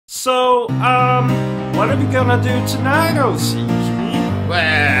What are we gonna do tonight, O.C.G?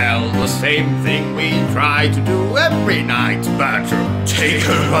 Well, the same thing we try to do every night, Bertram. Take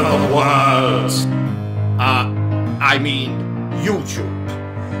over the world. I mean, YouTube.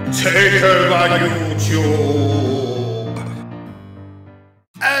 Take over YouTube.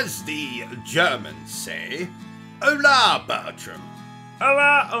 As the Germans say, hola, Bertram.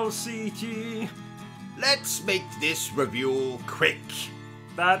 Hola, O.C.G. Let's make this review quick.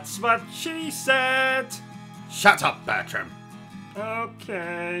 That's what she said. Shut up, Bertram.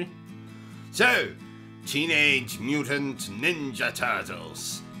 Okay. So, Teenage Mutant Ninja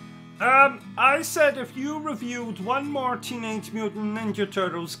Turtles. I said if you reviewed one more Teenage Mutant Ninja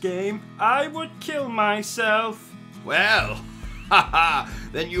Turtles game, I would kill myself. Well, haha,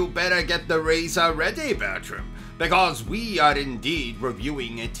 then you better get the razor ready, Bertram, because we are indeed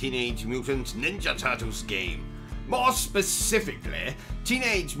reviewing a Teenage Mutant Ninja Turtles game. More specifically,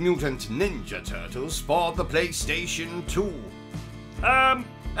 Teenage Mutant Ninja Turtles for the PlayStation 2.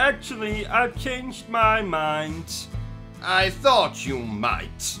 Actually, I've changed my mind. I thought you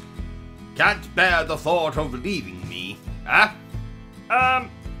might. Can't bear the thought of leaving me, huh?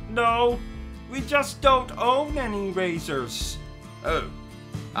 No. We just don't own any razors. Oh,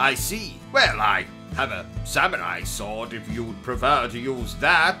 I see. Well, I have a samurai sword if you'd prefer to use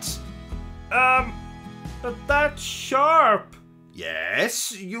that. But that's sharp.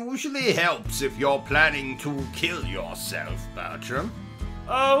 Yes, usually helps if you're planning to kill yourself, Bertram.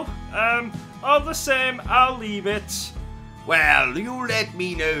 Oh, all the same, I'll leave it. Well, you let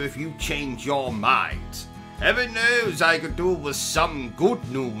me know if you change your mind. Heaven knows I could do with some good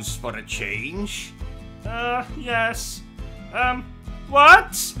news for a change. Yes.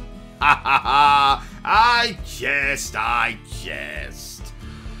 What? Ha ha ha! I jest.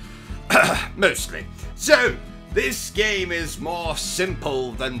 Mostly. So, this game is more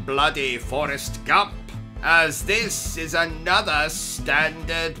simple than bloody Forrest Gump, as this is another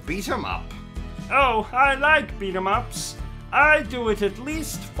standard beat-em-up. Oh, I like beat-em-ups. I do it at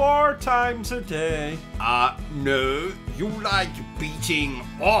least 4 times a day. No, you like beating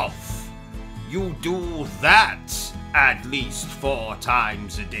off. You do that at least 4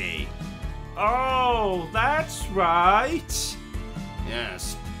 times a day. Oh, that's right.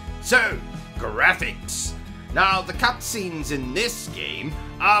 Yes. So, graphics. Now, the cutscenes in this game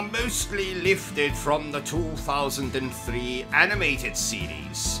are mostly lifted from the 2003 animated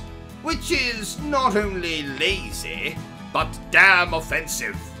series, which is not only lazy, but damn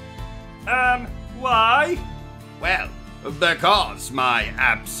offensive. Why? Well, because, my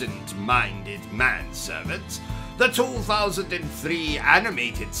absent-minded manservant, the 2003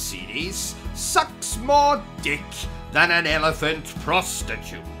 animated series sucks more dick than an elephant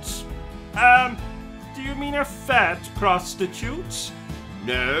prostitute. Do you mean a fat prostitute?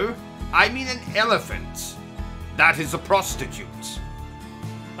 No, I mean an elephant. That is a prostitute.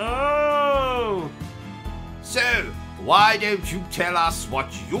 Oh! So, why don't you tell us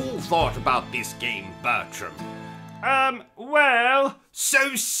what you thought about this game, Bertram? Well...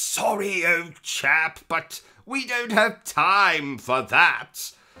 So sorry, old chap, but we don't have time for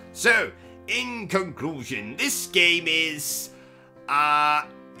that. So, in conclusion, this game is,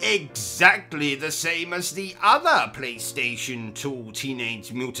 exactly the same as the other PlayStation 2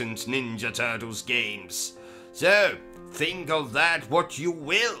 Teenage Mutant Ninja Turtles games. So, think of that what you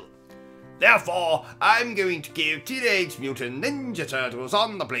will. Therefore, I'm going to give Teenage Mutant Ninja Turtles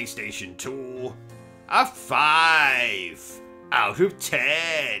on the PlayStation 2 a 5 out of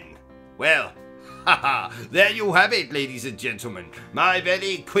 10. Well, haha, there you have it, ladies and gentlemen. My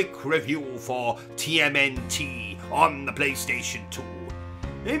very quick review for TMNT on the PlayStation 2.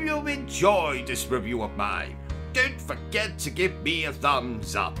 If you've enjoyed this review of mine, don't forget to give me a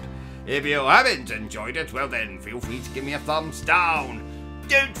thumbs up. If you haven't enjoyed it, well then feel free to give me a thumbs down.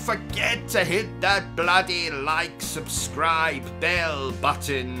 Don't forget to hit that bloody like, subscribe, bell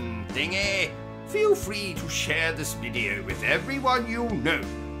button thingy. Feel free to share this video with everyone you know.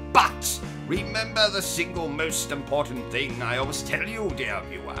 But remember the single most important thing I always tell you, dear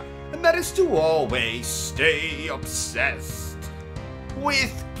viewer, and that is to always stay obsessed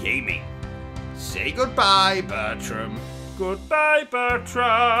with gaming. Say goodbye, Bertram. Goodbye,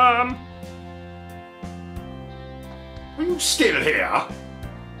 Bertram. Are you still here?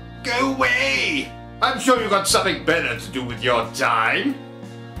 Go away! I'm sure you've got something better to do with your time.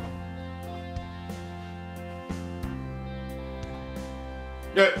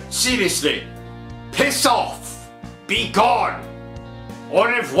 No, seriously. Piss off. Be gone. Au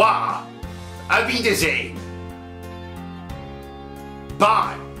revoir. Auf Wiedersehen.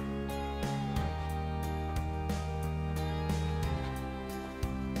 Bye.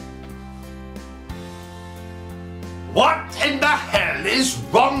 What in the hell is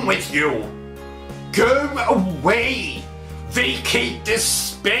wrong with you? Go away! Vacate this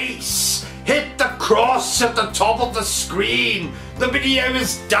space! Hit the cross at the top of the screen! The video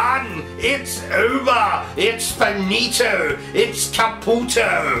is done! It's over! It's finito! It's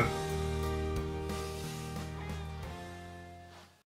caputo!